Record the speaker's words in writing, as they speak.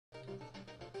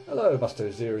Hello,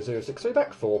 Buster0063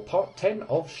 back for part 10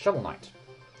 of Shovel Knight.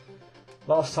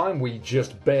 Last time we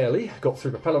just barely got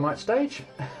through Propeller Knight stage.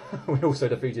 We also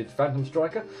defeated Phantom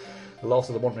Striker, the last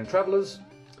of the Wandering Travellers.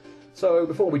 So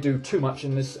before we do too much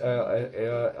in this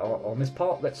on this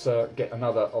part, let's get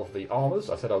another of the armours.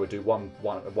 I said I would do one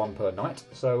per night.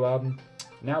 So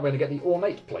now we're going to get the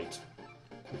Ornate Plate,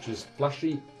 which is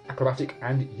flashy, acrobatic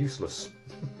and useless.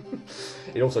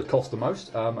 It also costs the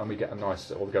most, and we get a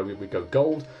nice, or we go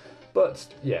gold. But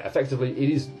yeah, effectively it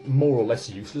is more or less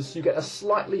useless. You get a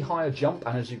slightly higher jump,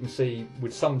 and as you can see,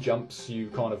 with some jumps you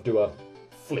kind of do a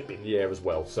flip in the air as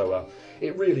well. So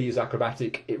it really is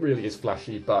acrobatic, it really is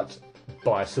flashy, but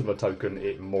by a similar token,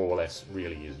 it more or less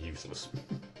really is useless.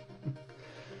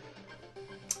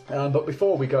 But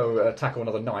before we go tackle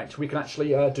another night, we can actually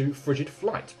do Frigid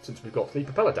Flight, since we've got the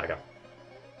Propeller Dagger.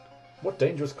 What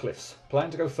dangerous cliffs. Plan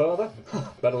to go further?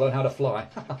 Better learn how to fly.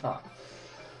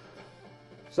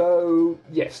 So,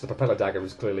 yes, the Propeller Dagger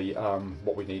is clearly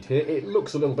what we need here. It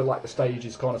looks a little bit like the stage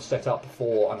is kind of set up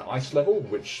for an ice level,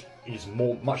 which is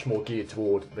much more geared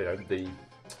toward the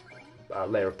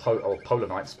layer of Polar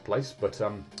Knight's place. But,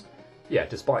 yeah,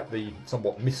 despite the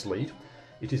somewhat mislead,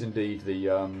 it is indeed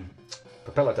the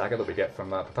Propeller Dagger that we get from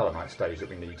Propeller Knight stage that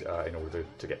we need in order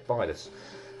to get by this.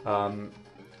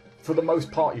 For the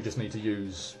most part, you just need to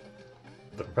use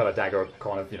the Propeller Dagger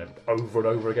kind of, over and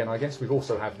over again, I guess. We've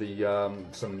also have the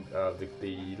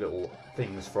the little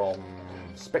things from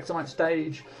Spectre Knight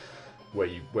stage, where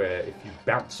if you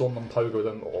bounce on them, pogo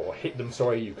them, or hit them,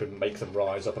 sorry, you can make them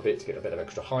rise up a bit to get a bit of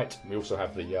extra height. We also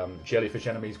have the jellyfish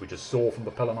enemies we just saw from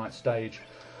the Propeller Knight stage.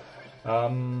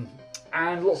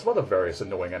 And lots of other various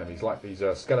annoying enemies, like these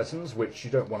skeletons, which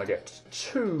you don't want to get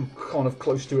too kind of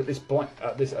close to at this point,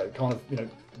 kind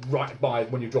of, right by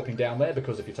when you're dropping down there,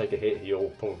 because if you take a hit,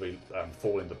 you'll probably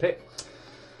fall in the pit.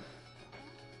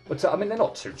 But, I mean, they're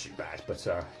not too bad, but,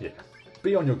 yeah,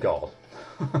 be on your guard.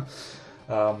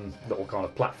 Little kind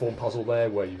of platform puzzle there,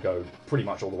 where you go pretty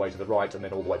much all the way to the right and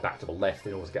then all the way back to the left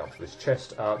in order to get up to this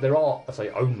chest. There are, I say,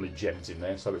 only gems in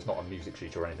there, so it's not a music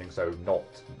sheet or anything, so not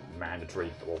mandatory,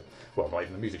 or, well, not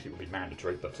even the music sheet would be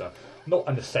mandatory, but not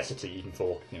a necessity even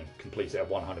for, complete it at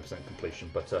 100% completion,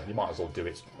 but you might as well do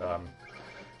it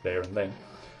there and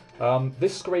then.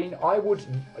 This screen, I would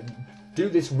do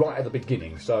this right at the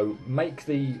beginning, so make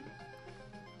the...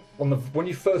 when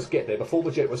you first get there, as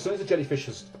soon as the jellyfish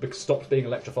has stopped being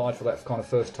electrified for that kind of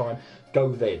first time,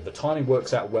 go then. The timing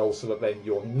works out well so that then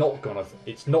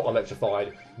it's not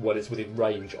electrified when it's within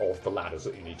range of the ladders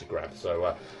that you need to grab.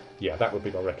 So yeah, that would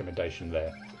be my recommendation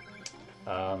there.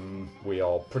 We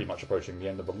are pretty much approaching the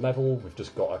end of the level. We've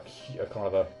just got a kind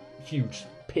of a huge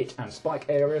pit and spike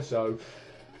area, so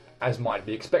as might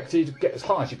be expected, get as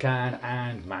high as you can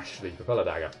and mash the Propeller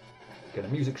Dagger. Get a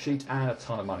music sheet and a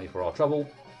ton of money for our trouble.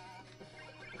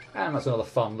 And that's another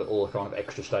fun little kind of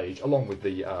extra stage, along with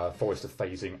the Forest of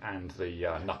Phasing and the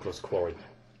Knuckler's Quarry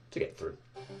to get through.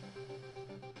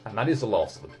 And that is the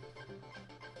last of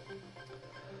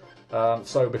them.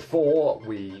 So before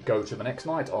we go to the next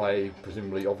night, I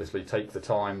presumably obviously take the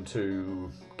time to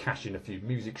cash in a few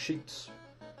music sheets.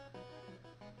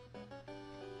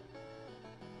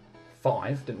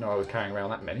 5, didn't know I was carrying around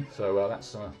that many, so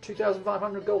that's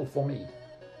 2,500 gold for me.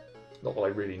 Not that I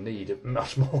really need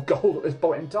much more gold at this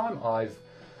point in time. I've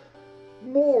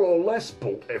more or less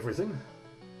bought everything.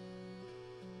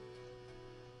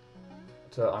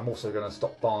 But, I'm also going to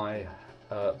stop by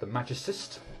the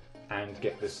Magicist and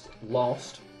get this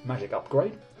last magic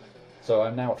upgrade. So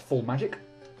I'm now at full magic,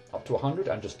 up to 100,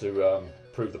 and just to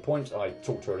prove the point, I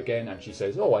talk to her again and she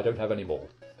says, oh, I don't have any more.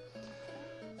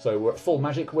 So we're at full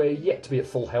magic. We're yet to be at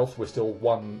full health. We're still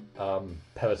one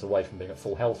pellet away from being at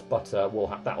full health, but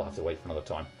that'll have to wait for another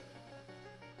time.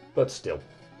 But still,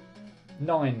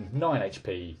 9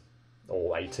 HP,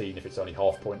 or 18 if it's only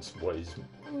half points, was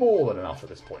more than enough at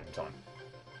this point in time.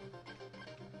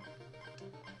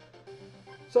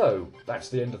 So that's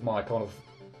the end of my kind of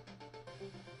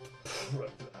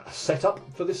setup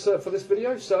for this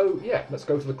video. So yeah, let's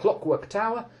go to the Clockwork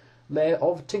Tower, lair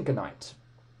of Tinker Knight.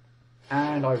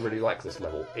 And I really like this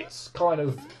level. It's kind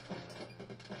of,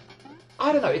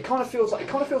 I don't know. It kind of feels like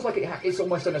it's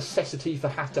almost a necessity for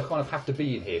have to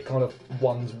be in here. Kind of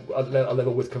a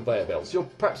level with conveyor belts. You'll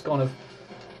perhaps kind of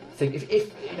think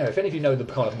if any of you know the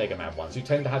kind of Mega Man ones, you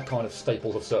tend to have kind of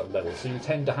staples of certain levels. So you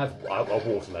tend to have a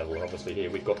water level. Obviously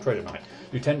here we've got Treasure Knight.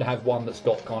 You tend to have one that's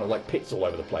got kind of like pits all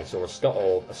over the place, or a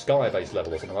sky-based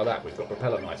level or something like that. We've got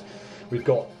Propeller Knight. We've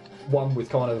got one with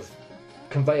kind of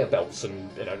conveyor belts and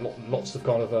lots of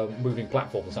kind of moving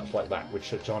platforms and such like that,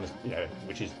 which are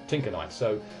which is Tinker Knight.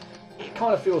 So it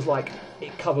kind of feels like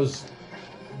it covers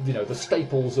you know, the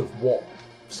staples of what,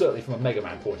 certainly from a Mega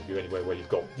Man point of view anyway, where you've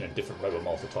got, you know, different Robot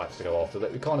Master types to go after,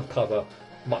 that we kind of cover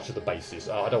much of the bases.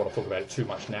 I don't want to talk about it too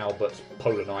much now, but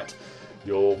Polar Knight,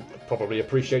 you'll probably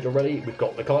appreciate already. We've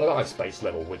got the kind of ice-based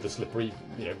level with the slippery,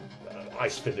 you know,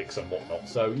 ice physics and whatnot.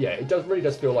 So yeah, it really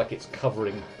does feel like it's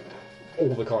covering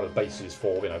all the kind of bases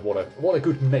for, you know, what a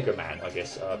good Mega Man, I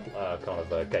guess, kind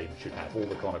of game should have. All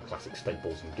the kind of classic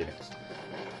staples and gimmicks.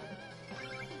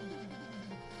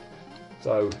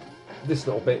 So this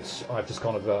little bit, I've just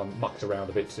kind of mucked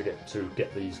around a bit to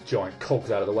get these giant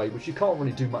cogs out of the way, which you can't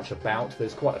really do much about.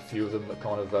 There's quite a few of them that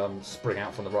kind of spring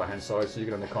out from the right-hand side, so you're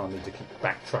going to kind of need to keep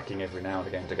backtracking every now and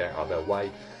again to get out of their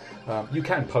way. You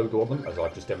can pogo on them, as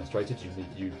I've just demonstrated.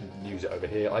 You use it over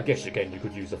here. I guess again you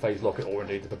could use the phase locket or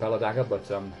indeed the propeller dagger, but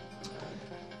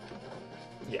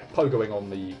yeah, pogoing on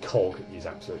the cog is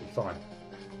absolutely fine.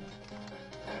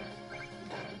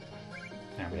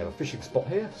 And we have a fishing spot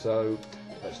here, so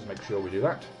let's just make sure we do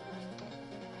that.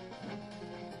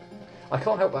 I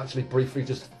can't help but actually briefly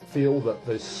just feel that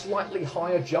the slightly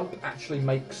higher jump actually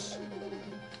makes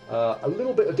a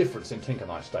little bit of difference in Tinker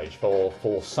Knight stage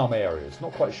for some areas.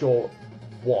 Not quite sure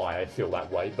why I feel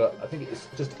that way, but I think it's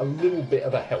just a little bit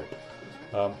of a help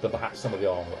than perhaps some of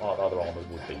the other armours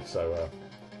would be. So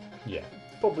yeah,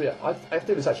 probably I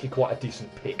think it's actually quite a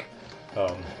decent pick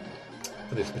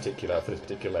for this particular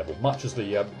level. Much as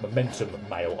the Momentum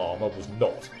Mail armour was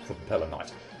not from Propeller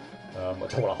Knight. I don't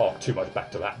want to hark too much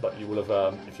back to that, but you will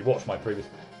have, if you watched my previous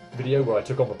video where I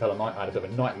took on Propeller Knight, I had a bit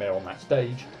of a nightmare on that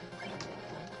stage.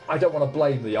 I don't want to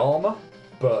blame the armour,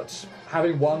 but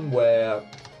having one where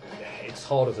it's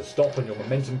harder to stop and your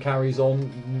momentum carries on,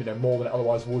 you know, more than it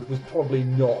otherwise would, was probably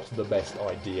not the best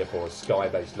idea for a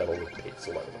sky-based level with pits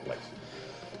all over the place.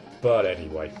 But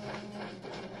anyway,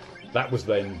 that was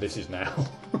then, this is now.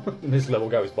 This level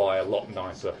goes by a lot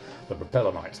nicer than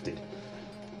Propeller Knights did.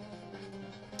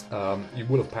 You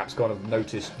will have perhaps kind of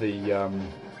noticed the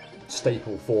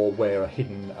staple for where a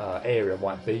hidden area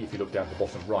might be. If you look down to the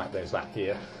bottom right, there's that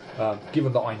here.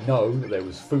 Given that I know that there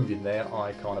was food in there,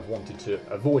 I kind of wanted to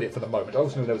avoid it for the moment. I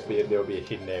also knew there would be a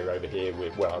hidden area over here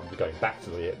where I'm going back to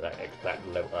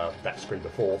that screen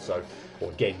before, or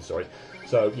again, sorry.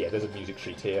 So yeah, there's a music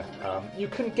sheet here. You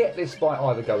can get this by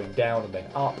either going down and then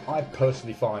up. I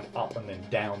personally find up and then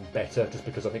down better, just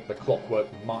because I think the Clockwork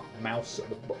mouse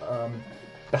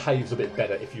behaves a bit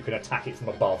better if you can attack it from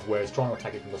above, whereas trying to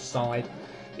attack it from the side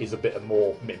is a bit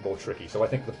more tricky. So I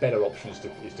think the better option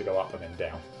is to go up and then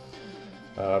down.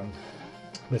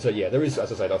 So yeah, there is,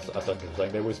 as I said, as I'm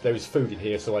saying, there is food in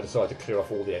here, so I decided to clear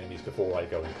off all the enemies before I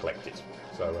go and collect it.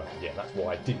 So yeah, that's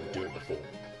why I didn't do it before.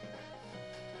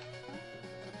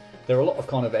 There are a lot of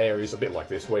kind of areas a bit like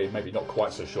this where you're maybe not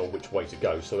quite so sure which way to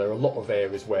go. So there are a lot of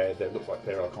areas where there look like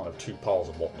there are kind of two paths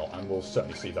and whatnot, and we'll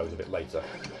certainly see those a bit later.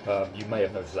 You may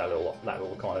have noticed that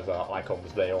little kind of icon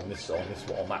was there on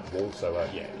that wall. So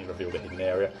yeah, it revealed a hidden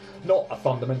area. Not a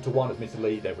fundamental one,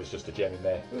 admittedly. There was just a gem in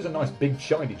there. It was a nice big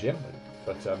shiny gem,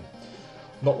 but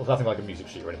nothing like a music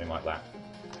sheet or anything like that.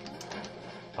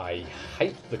 I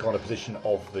hate the kind of position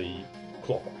of the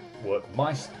Clockwork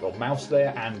mouse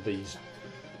there, and these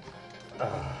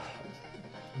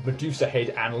Medusa head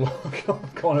analog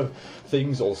kind of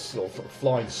things, or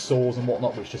flying saws and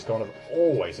whatnot, which just kind of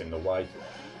always in the way.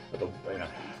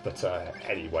 But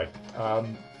anyway,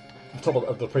 the top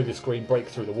of the previous screen, break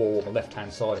through the wall on the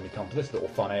left-hand side, and we come to this little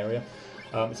fun area.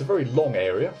 It's a very long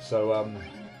area, so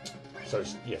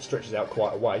yeah, stretches out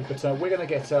quite a way. But we're going to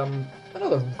get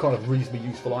another kind of reasonably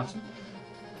useful item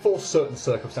for certain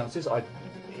circumstances.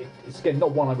 It's again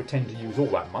not one I would tend to use all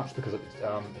that much, because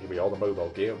here we are, the mobile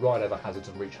gear, ride over hazards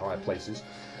and reach higher places.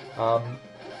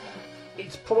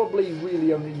 It's probably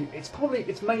really only,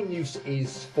 its main use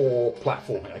is for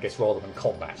platforming, I guess, rather than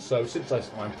combat. So since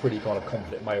I'm pretty kind of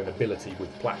confident in my own ability with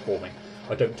platforming,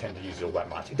 I don't tend to use it all that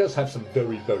much. It does have some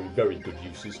very, very, very good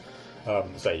uses.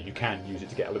 Say you can use it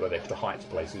to get a little bit of extra height to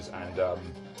places, and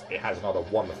it has another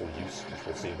wonderful use, which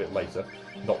we'll see a bit later.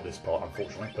 Not this part,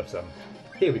 unfortunately, but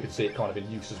here we can see it kind of in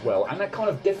use as well, and that kind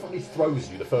of definitely throws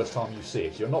you the first time you see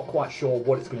it. You're not quite sure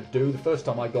what it's going to do. The first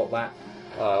time I got that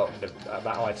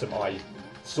item, I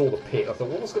saw the pit. I thought,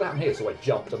 well, what's going to happen here? So I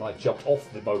jumped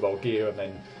off the mobile gear, and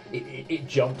then it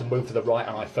jumped and moved to the right,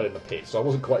 and I fell in the pit. So I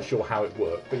wasn't quite sure how it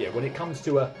worked. But yeah, when it comes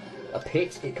to a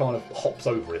pit, it kind of hops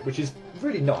over it, which is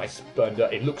really nice, but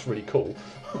it looks really cool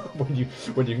when you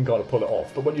can kind of pull it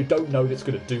off. But when you don't know that it's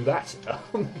going to do that,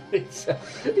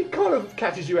 it kind of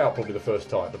catches you out probably the first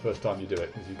time you do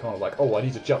it, because you're kind of like, oh, I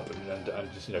need to jump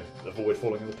and just avoid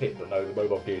falling in the pit. But no, the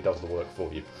mobile gear does the work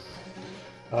for you.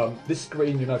 This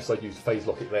screen, you notice I use phase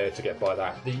lock it there to get by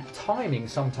that. The timing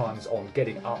sometimes on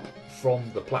getting up from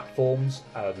the platforms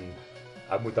and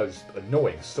with those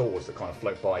annoying swords that kind of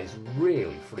float by is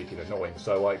really freaking annoying.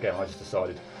 So again, I just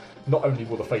decided not only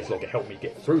will the phase lock help me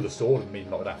get through the sword and mean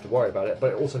not have to worry about it,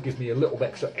 but it also gives me a little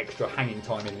bit extra hanging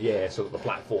time in the air so that the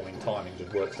platforming timing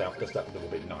just works out just that little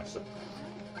bit nicer.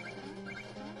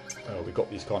 We've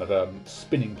got these kind of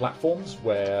spinning platforms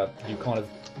where you kind of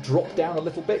drop down a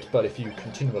little bit, but if you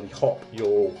continually hop,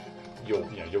 you'll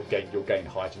gain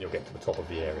height and you'll get to the top of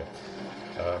the area.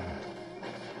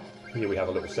 Here we have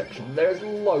a little section. There's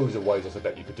loads of ways I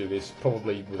bet you could do this,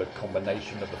 probably with a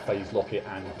combination of the phase locket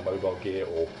and the mobile gear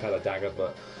or Tailor dagger,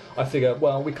 but I figure,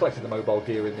 well, we collected the mobile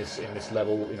gear in this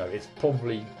level, you know, it's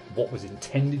probably what was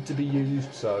intended to be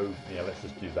used, so, you know, let's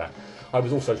just do that. I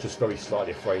was also just very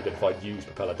slightly afraid that if I'd used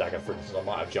Propeller Dagger, for instance, I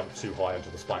might have jumped too high onto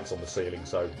the spikes on the ceiling,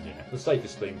 so, yeah, the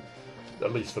safest thing,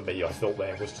 at least for me, I thought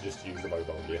there, was to just use the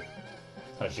mobile gear.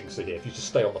 And as you can see here, if you just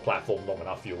stay on the platform long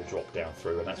enough, you'll drop down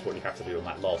through, and that's what you have to do on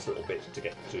that last little bit to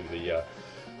get to the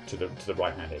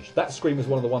right-hand edge. That screen was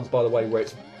one of the ones, by the way, where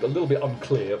it's a little bit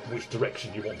unclear which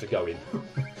direction you want to go in,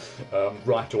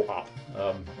 right or up.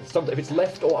 If it's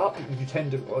left or up, you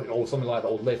tend to, or something like that,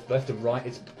 or left and right.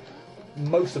 It's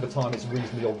most of the time it's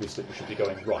reasonably obvious that you should be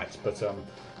going right, but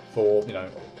for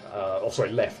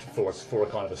left for a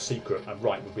kind of a secret, and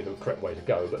right would be the correct way to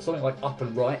go. But something like up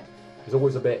and right is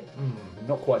always a bit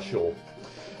not quite sure.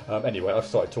 Anyway, I've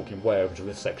started talking way over to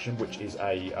this section, which is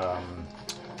a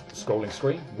scrolling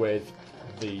screen with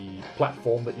the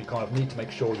platform that you kind of need to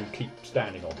make sure you keep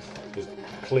standing on. There's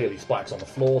clearly spikes on the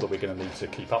floor that we're going to need to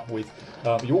keep up with.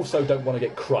 You also don't want to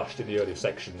get crushed in the earlier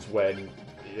sections when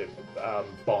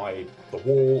by the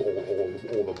wall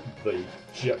or the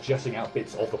jutting out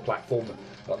bits of the platform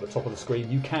at the top of the screen.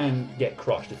 You can get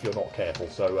crushed if you're not careful,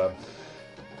 so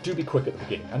do be quick at the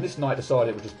beginning. And this knight decided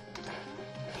it would just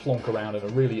plonk around in a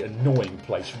really annoying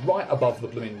place right above the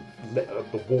blooming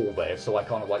the wall there, so I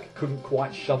kind of like couldn't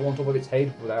quite shovel on top of its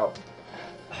head without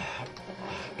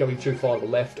going too far to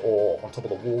the left or on top of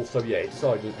the wall. So yeah, it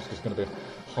decided it was just going to be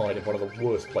hide in one of the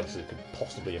worst places it could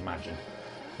possibly imagine,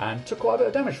 and took quite a bit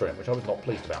of damage for him, which I was not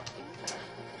pleased about.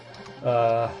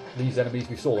 These enemies,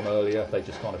 we saw them earlier, they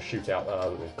just kind of shoot out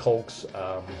little cogs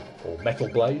or metal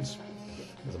blades.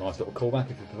 There's a nice little callback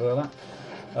if you prefer that.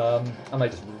 And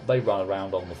they run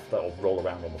around on the or roll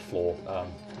around on the floor,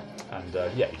 and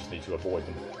yeah, you just need to avoid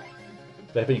them.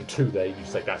 There being two there, you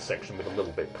take that section with a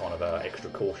little bit kind of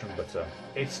extra caution, but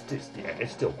it's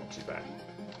still not too bad.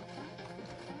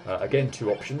 Again,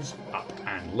 two options, up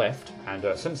and left, and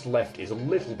since left is a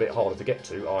little bit harder to get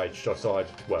to, I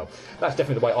decided, well, that's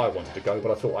definitely the way I wanted to go,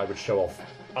 but I thought I would show off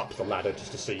up the ladder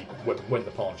just to see when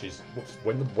the branches,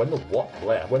 when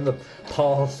the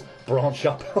paths branch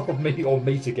up or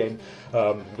meet again.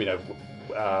 In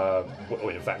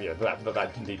fact, yeah,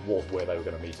 that indeed was where they were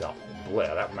going to meet up.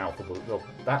 Blair, that mouthful,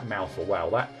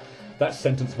 wow, that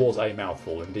sentence was a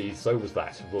mouthful, indeed, so was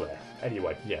that. Blair.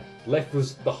 Anyway, yeah, left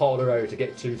was the harder area to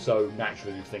get to, so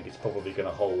naturally you'd think it's probably going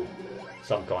to hold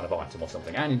some kind of item or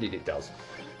something, and indeed it does.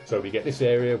 So we get this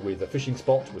area with a fishing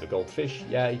spot with a goldfish,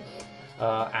 yay,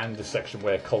 and the section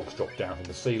where cogs drop down from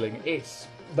the ceiling.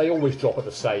 They always drop at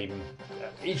the same,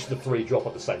 each of the three drop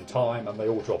at the same time, and they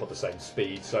all drop at the same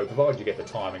speed, so provided you get the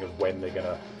timing of when they're going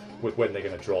to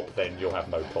drop, then you'll have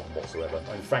no problem whatsoever.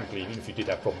 I mean, frankly, even if you did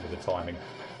have problem with the timing,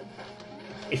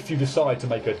 if you decide to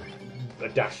make a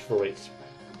dash for it,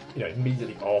 you know,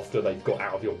 immediately after they've got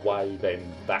out of your way, then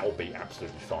that'll be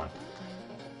absolutely fine.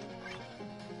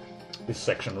 This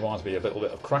section reminds me a little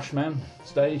bit of Crashman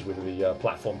stage, with the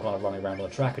platform kind of running around on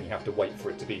the track, and you have to wait for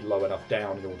it to be low enough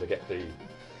down in order to get the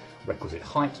requisite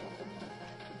height.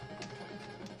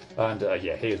 And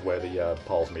yeah, here's where the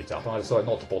paths meet up. And I decided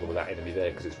not to bother with that enemy there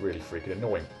because it's really freaking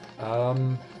annoying,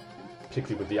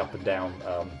 particularly with the up and down.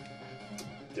 All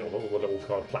the little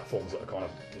kind of platforms that are kind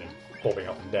of, you know, bobbing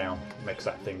up and down makes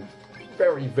that thing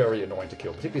very, very annoying to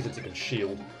kill, particularly since it can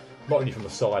shield not only from the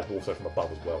side but also from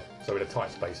above as well. So in a tight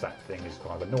space, that thing is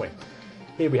kind of annoying.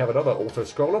 Here we have another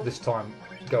auto-scroller, this time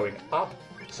going up.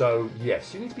 So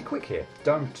yes, you need to be quick here.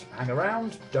 Don't hang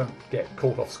around, don't get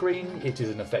caught off screen. It is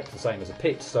in effect the same as a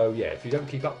pit, so yeah, if you don't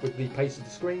keep up with the pace of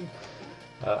the screen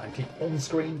and keep on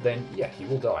screen, then yeah, you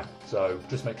will die. So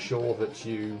just make sure that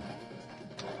you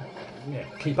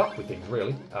keep up with things,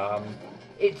 really.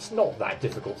 It's not that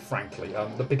difficult, frankly.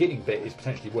 The beginning bit is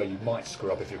potentially where you might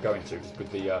screw up if you're going to, just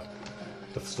with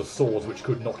the swords which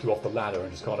could knock you off the ladder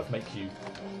and just kind of make you,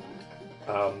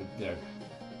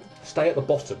 stay at the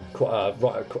bottom quite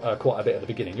a bit at the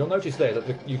beginning. You'll notice there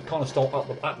that you kind of start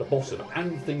at the bottom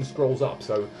and things scrolls up.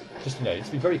 So just, you know, it's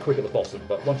be very quick at the bottom,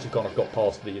 but once you've kind of got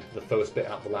past the first bit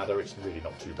out the ladder, it's really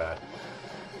not too bad.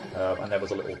 And there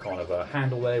was a little kind of a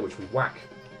handle there which we whack,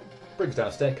 brings down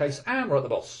a staircase, and we're at the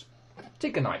boss.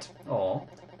 Tinker Knight. Aww.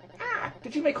 Ah,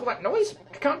 did you make all that noise?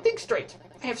 I can't think straight.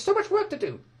 I have so much work to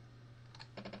do.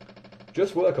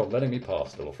 Just work on letting me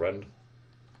pass, little friend.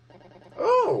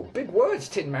 Oh, big words,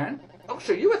 Tin Man. I'll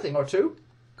show you a thing or two.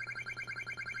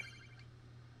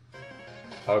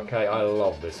 Okay, I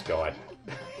love this guy.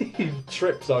 He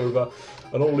trips over,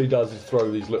 and all he does is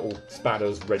throw these little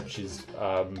spanners, wrenches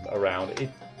around.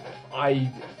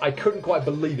 I couldn't quite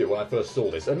believe it when I first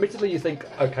saw this. Admittedly, you think,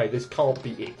 okay, this can't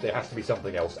be it. There has to be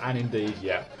something else. And indeed,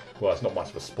 yeah. Well, it's not much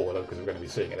of a spoiler because we're going to be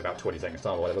seeing it in about 20 seconds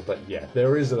time or whatever. But yeah,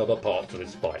 there is another part to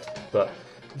this fight. But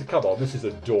come on, this is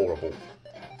adorable.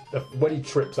 When he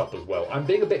trips up as well. I'm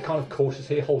being a bit kind of cautious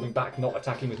here, holding back, not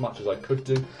attacking as much as I could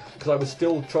do, because I was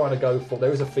still trying to go for,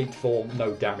 there is a feat for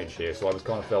no damage here, so I was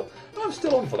kind of felt, I'm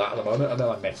still on for that at the moment, and then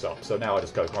I mess up. So now I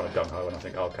just go kind of gung-ho, and I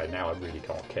think, okay, now I really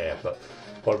can't care, but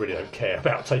I really don't care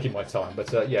about taking my time.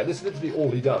 But yeah, this is literally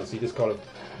all he does. He just kind of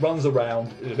runs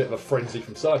around in a bit of a frenzy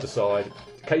from side to side,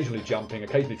 occasionally jumping,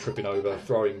 occasionally tripping over,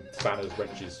 throwing spanners,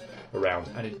 wrenches around,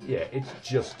 and yeah, it's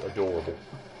just adorable.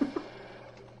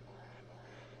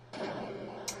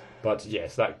 But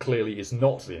yes, that clearly is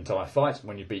not the entire fight.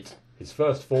 When you beat his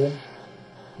first form,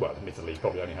 well, admittedly he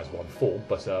probably only has one form,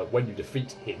 but when you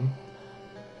defeat him,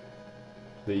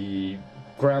 the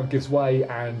ground gives way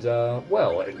and,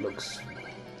 well, it looks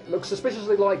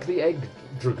suspiciously like the Egg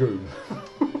Dragoon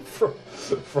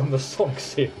from the Sonic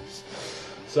series.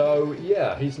 So,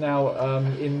 yeah, he's now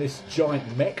in this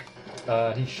giant mech.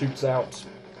 He shoots out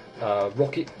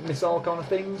rocket missile kind of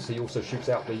things. He also shoots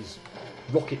out these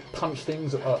rocket punch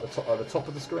things at the top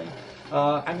of the screen.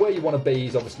 And where you want to be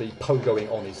is obviously pogoing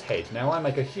on his head. Now, I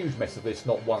make a huge mess of this,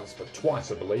 not once, but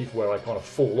twice, I believe, where I kind of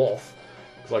fall off,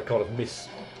 because I kind of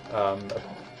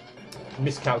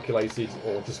miscalculated,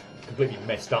 or just completely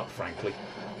messed up, frankly.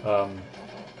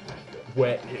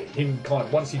 Where him kind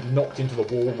of, once he knocked into the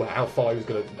wall, how far he was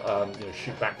going to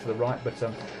shoot back to the right. But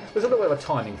there's a little bit of a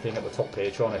timing thing at the top here,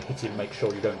 trying to hit him, make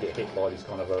sure you don't get hit by these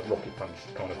kind of rocket punch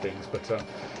kind of things. But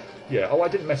yeah, oh, I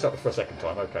didn't mess up for a second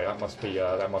time. Okay, that must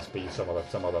be some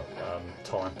other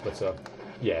time. But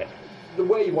yeah, the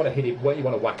way you want to hit it, where you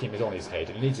want to whack him is on his head,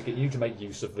 and you need to make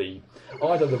use of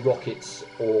either the rockets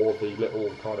or the little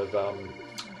kind of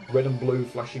red and blue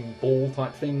flashing ball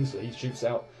type things that he shoots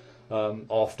out.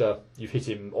 After you've hit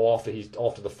him, or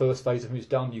after the first phase of him is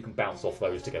done, you can bounce off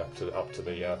those to get up to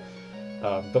the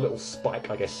little spike,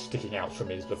 I guess, sticking out from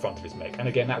the front of his mech. And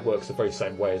again, that works the very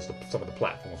same way as some of the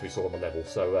platforms we saw on the level.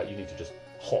 So you need to just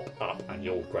hop up, and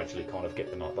you'll gradually kind of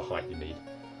get the height you need.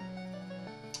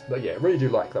 But yeah, really do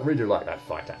like that. Really do like that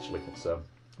fight. Actually, it's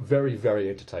very, very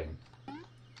entertaining.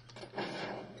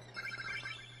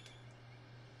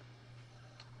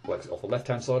 Works off the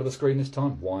left-hand side of the screen this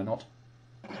time. Why not?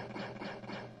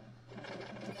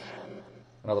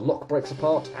 Another lock breaks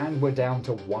apart, and we're down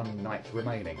to one night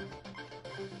remaining.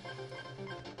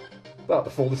 But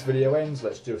before this video ends,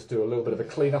 let's just do a little bit of a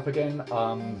clean up again.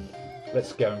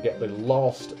 Let's go and get the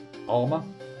last armour.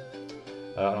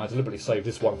 And I deliberately saved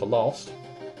this one for last,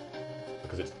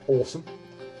 because it's awesome.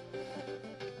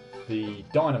 The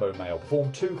Dynamo Mail.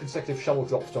 Perform 2 consecutive shovel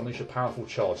drops to unleash a powerful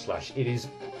charge slash. It is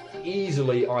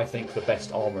easily, I think, the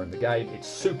best armour in the game. It's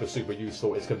super, super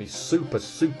useful. It's going to be super,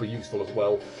 super useful as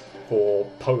well for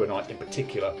Polar Knight in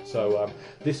particular. So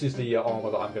this is the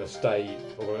armour that I'm going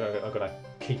to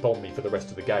keep on me for the rest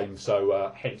of the game.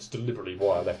 So hence deliberately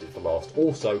why I left it for last.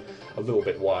 Also a little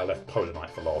bit why I left Polar Knight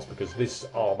for last, because this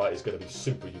armour is going to be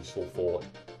super useful for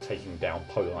taking down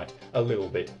Polar Knight a little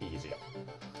bit easier.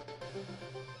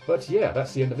 But yeah,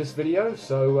 that's the end of this video.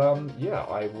 So yeah,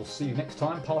 I will see you next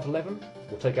time, part 11.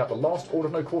 We'll take out the last Order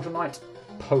of No Quarter Knight,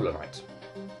 Polar Knight.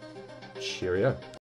 Cheerio.